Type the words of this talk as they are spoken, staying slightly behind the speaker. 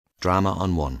Drama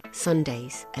on One.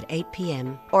 Sundays at 8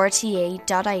 p.m.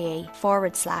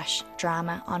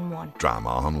 rte.ie/drama on one. Drama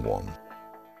on One.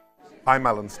 I'm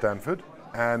Alan Stanford,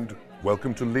 and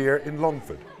welcome to Lear in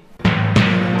Longford.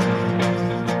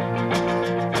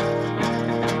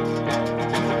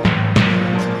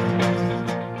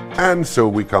 And so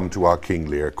we come to our King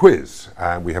Lear quiz,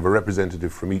 and we have a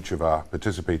representative from each of our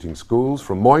participating schools.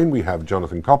 From Moyne we have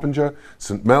Jonathan Coppinger,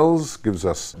 St Mel's gives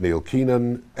us Neil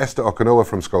Keenan, Esther Okanoa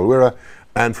from Scolwira,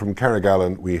 and from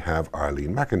Carrigallen we have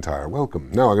Arlene McIntyre. Welcome.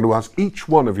 Now I'm going to ask each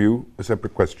one of you a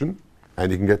separate question,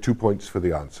 and you can get 2 points for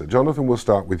the answer. Jonathan, we'll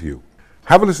start with you.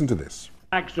 Have a listen to this.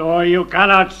 Axor, you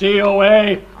cannot see a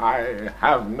way. I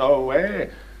have no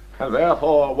way, and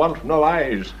therefore want no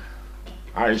eyes.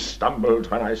 I stumbled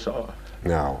when I saw.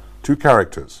 Now, 2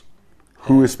 characters.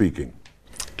 Who is speaking?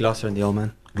 Gloucester and the Old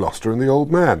Man. Gloucester and the Old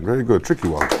Man. Very good. Tricky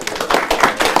one.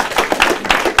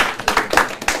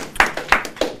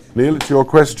 Neil, it's your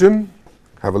question.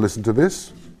 Have a listen to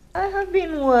this. I have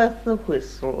been worth the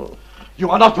whistle. You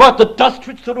are not worth the dust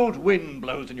which the rude wind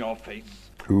blows in your face.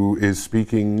 Who is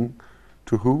speaking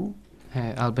to who?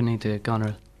 Albany to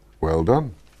Goneril. Well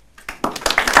done.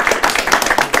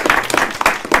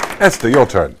 Esther, your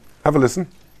turn. Have a listen.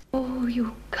 Oh,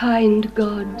 you kind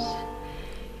gods,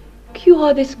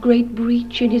 cure this great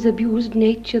breach in his abused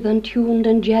nature, the untuned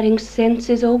and jarring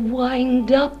senses, or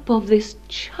wind up of this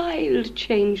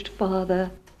child-changed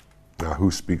father. Now, who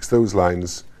speaks those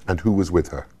lines, and who was with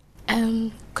her?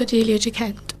 Cordelia de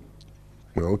Kent.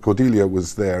 Well, Cordelia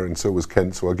was there, and so was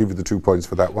Kent, so I'll give you the 2 points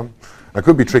for that one. I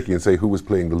could be tricky and say who was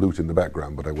playing the lute in the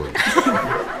background, but I won't.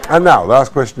 And now,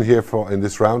 last question here in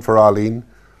this round for Arlene.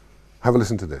 Have a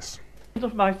listen to this.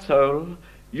 Of my soul,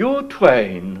 you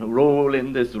twain rule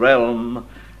in this realm,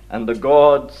 and the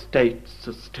god state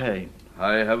sustain.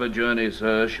 I have a journey,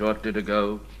 sir, shortly to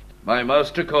go. My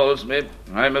master calls me,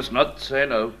 I must not say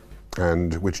no.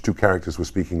 And which 2 characters were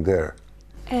speaking there?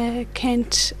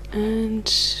 Kent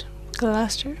and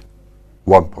Gloucester.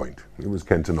 1 point. It was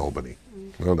Kent and Albany.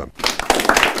 Well done.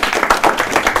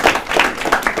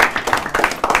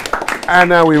 And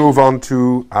now we move on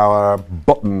to our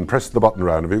button, press the button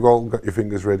round. Have you all got your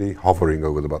fingers ready? Hovering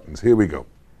over the buttons. Here we go.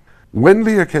 When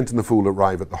Lear, Kent and the Fool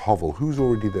arrive at the hovel, who's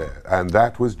already there? And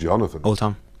that was Jonathan. Old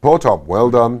Tom. Poor Tom, well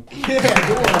done.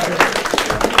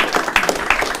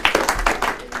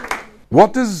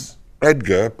 What does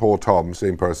Edgar, poor Tom,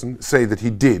 same person, say that he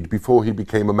did before he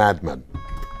became a madman?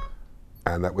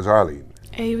 And that was Arlene.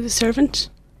 He was a servant.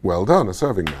 Well done, a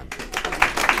serving man.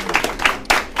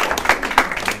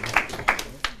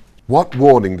 What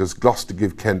warning does Gloucester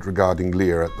give Kent regarding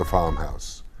Lear at the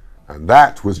farmhouse? And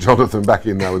that was Jonathan back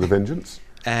in now with a vengeance.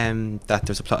 That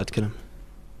there's a plot to kill him.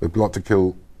 The plot to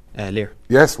kill... Lear.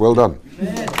 Yes, well done.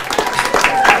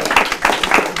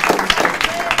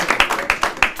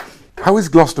 How is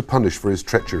Gloucester punished for his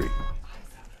treachery?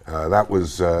 That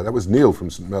was Neil from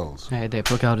St Mel's. They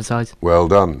pluck out his eyes. Well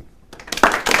done.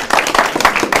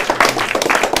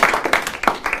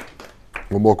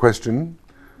 One more question.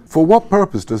 For what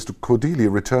purpose does Cordelia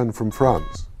return from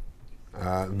France?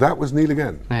 That was Neil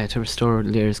again. To restore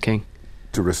Lear as king.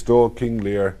 To restore King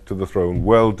Lear to the throne.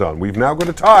 Well done. We've now got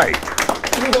a tie.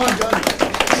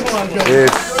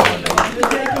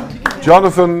 It's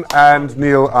Jonathan and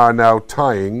Neil are now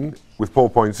tying with 4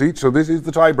 points each, so this is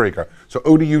the tiebreaker. So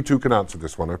only you 2 can answer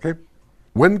this one, okay?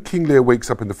 When King Lear wakes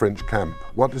up in the French camp,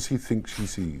 what does he think she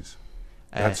sees?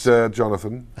 That's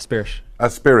Jonathan. A spirit. A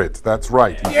spirit, that's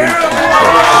right.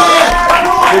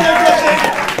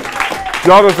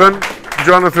 Jonathan,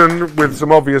 with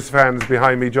some obvious fans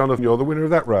behind me. Jonathan, you're the winner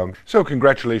of that round. So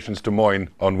congratulations to Moyne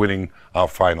on winning our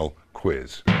final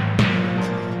quiz.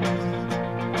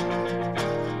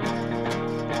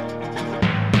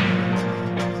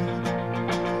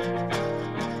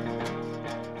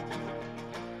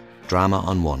 Drama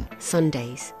on One.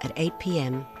 Sundays at 8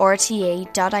 p.m.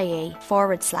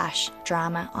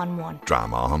 rte.ie/drama on one.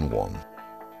 Drama on One.